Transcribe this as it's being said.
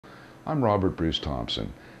I'm Robert Bruce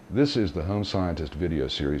Thompson. This is the Home Scientist video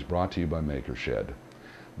series brought to you by MakerShed.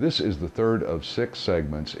 This is the third of 6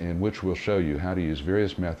 segments in which we'll show you how to use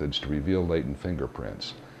various methods to reveal latent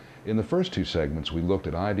fingerprints. In the first 2 segments we looked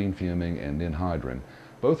at iodine fuming and ninhydrin,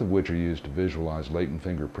 both of which are used to visualize latent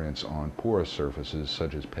fingerprints on porous surfaces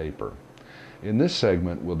such as paper. In this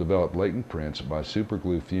segment we'll develop latent prints by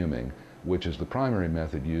superglue fuming, which is the primary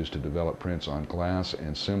method used to develop prints on glass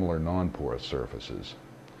and similar non-porous surfaces.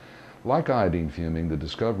 Like iodine fuming, the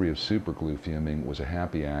discovery of superglue fuming was a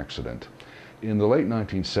happy accident. In the late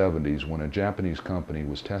 1970s, when a Japanese company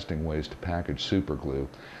was testing ways to package superglue,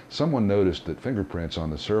 someone noticed that fingerprints on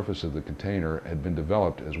the surface of the container had been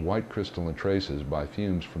developed as white crystalline traces by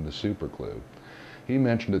fumes from the superglue. He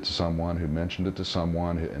mentioned it to someone who mentioned it to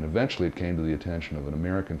someone, and eventually it came to the attention of an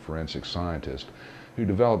American forensic scientist who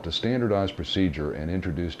developed a standardized procedure and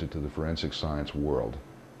introduced it to the forensic science world.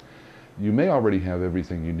 You may already have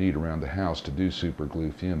everything you need around the house to do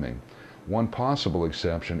superglue fuming. One possible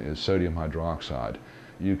exception is sodium hydroxide.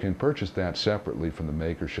 You can purchase that separately from the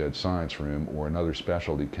MakerShed Science Room or another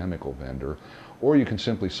specialty chemical vendor, or you can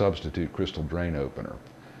simply substitute crystal drain opener.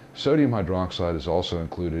 Sodium hydroxide is also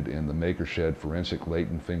included in the MakerShed Forensic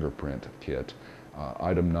Latent Fingerprint Kit,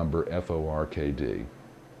 item number FORKD.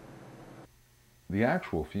 The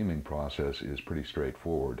actual fuming process is pretty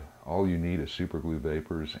straightforward. All you need is superglue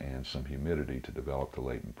vapors and some humidity to develop the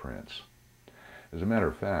latent prints. As a matter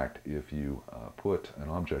of fact, if you put an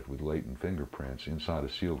object with latent fingerprints inside a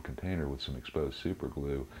sealed container with some exposed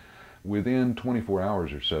superglue, within 24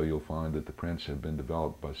 hours or so you'll find that the prints have been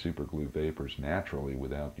developed by superglue vapors naturally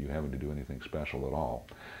without you having to do anything special at all.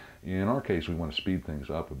 In our case, we want to speed things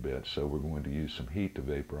up a bit, so we're going to use some heat to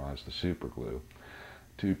vaporize the superglue.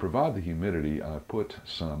 To provide the humidity, I've put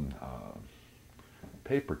some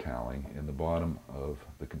paper toweling in the bottom of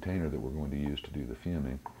the container that we're going to use to do the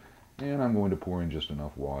fuming, and I'm going to pour in just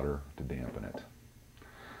enough water to dampen it.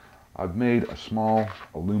 I've made a small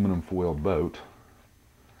aluminum foil boat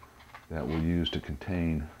that we'll use to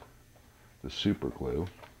contain the superglue,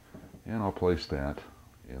 and I'll place that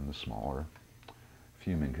in the smaller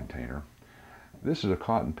fuming container. This is a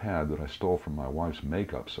cotton pad that I stole from my wife's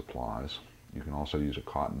makeup supplies. You can also use a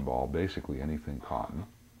cotton ball, basically anything cotton.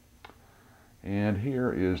 And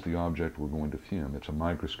here is the object we're going to fume. It's a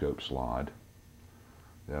microscope slide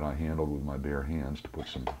that I handled with my bare hands to put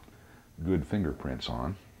some good fingerprints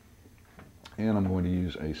on. And I'm going to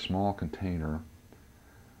use a small container,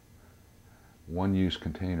 one-use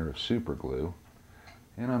container of superglue,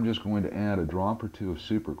 and I'm just going to add a drop or two of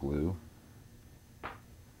superglue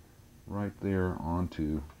right there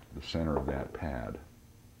onto the center of that pad.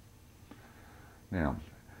 Now,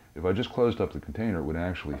 if I just closed up the container, it would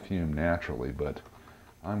actually fume naturally, but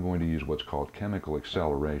I'm going to use what's called chemical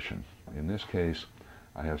acceleration. In this case,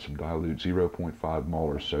 I have some dilute 0.5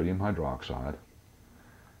 molar sodium hydroxide,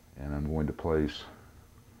 and I'm going to place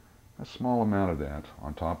a small amount of that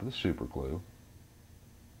on top of the superglue,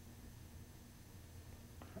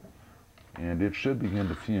 and it should begin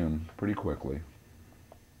to fume pretty quickly.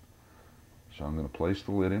 So I'm going to place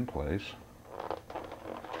the lid in place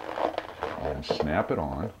and snap it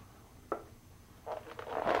on.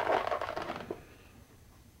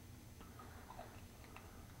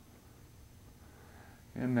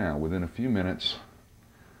 And now, within a few minutes,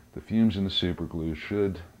 the fumes in the superglue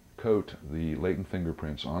should coat the latent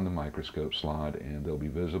fingerprints on the microscope slide, and they'll be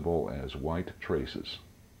visible as white traces.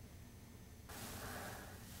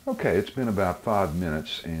 Okay, it's been about 5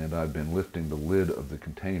 minutes, and I've been lifting the lid of the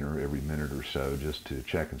container every minute or so just to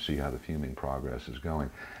check and see how the fuming progress is going.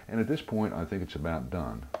 And at this point, I think it's about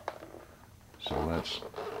done. So let's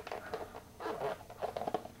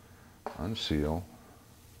unseal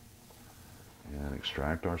and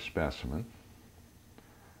extract our specimen.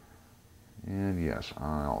 And yes,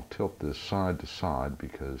 I'll tilt this side to side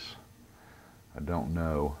because I don't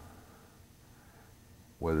know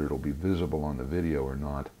whether it'll be visible on the video or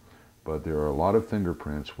not, but there are a lot of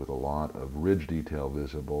fingerprints with a lot of ridge detail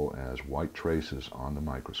visible as white traces on the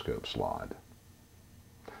microscope slide.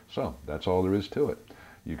 So that's all there is to it.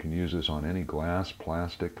 You can use this on any glass,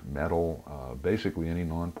 plastic, metal, basically any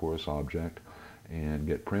non-porous object, and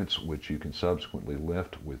get prints which you can subsequently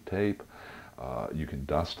lift with tape. You can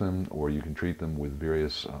dust them, or you can treat them with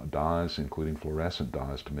various dyes, including fluorescent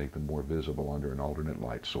dyes, to make them more visible under an alternate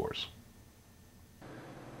light source.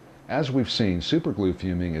 As we've seen, superglue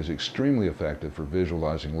fuming is extremely effective for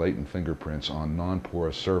visualizing latent fingerprints on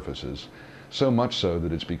non-porous surfaces, so much so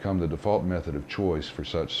that it's become the default method of choice for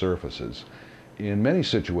such surfaces. In many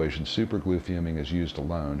situations, superglue fuming is used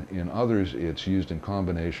alone. In others, it's used in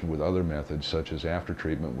combination with other methods such as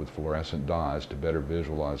aftertreatment with fluorescent dyes to better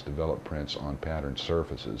visualize developed prints on patterned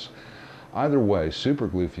surfaces. Either way,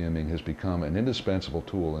 superglue fuming has become an indispensable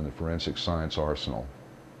tool in the forensic science arsenal.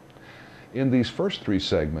 In these first three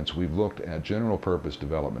segments, we've looked at general purpose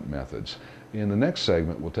development methods. In the next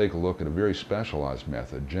segment, we'll take a look at a very specialized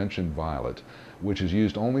method, gentian violet, which is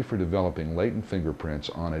used only for developing latent fingerprints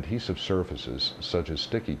on adhesive surfaces such as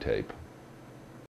sticky tape.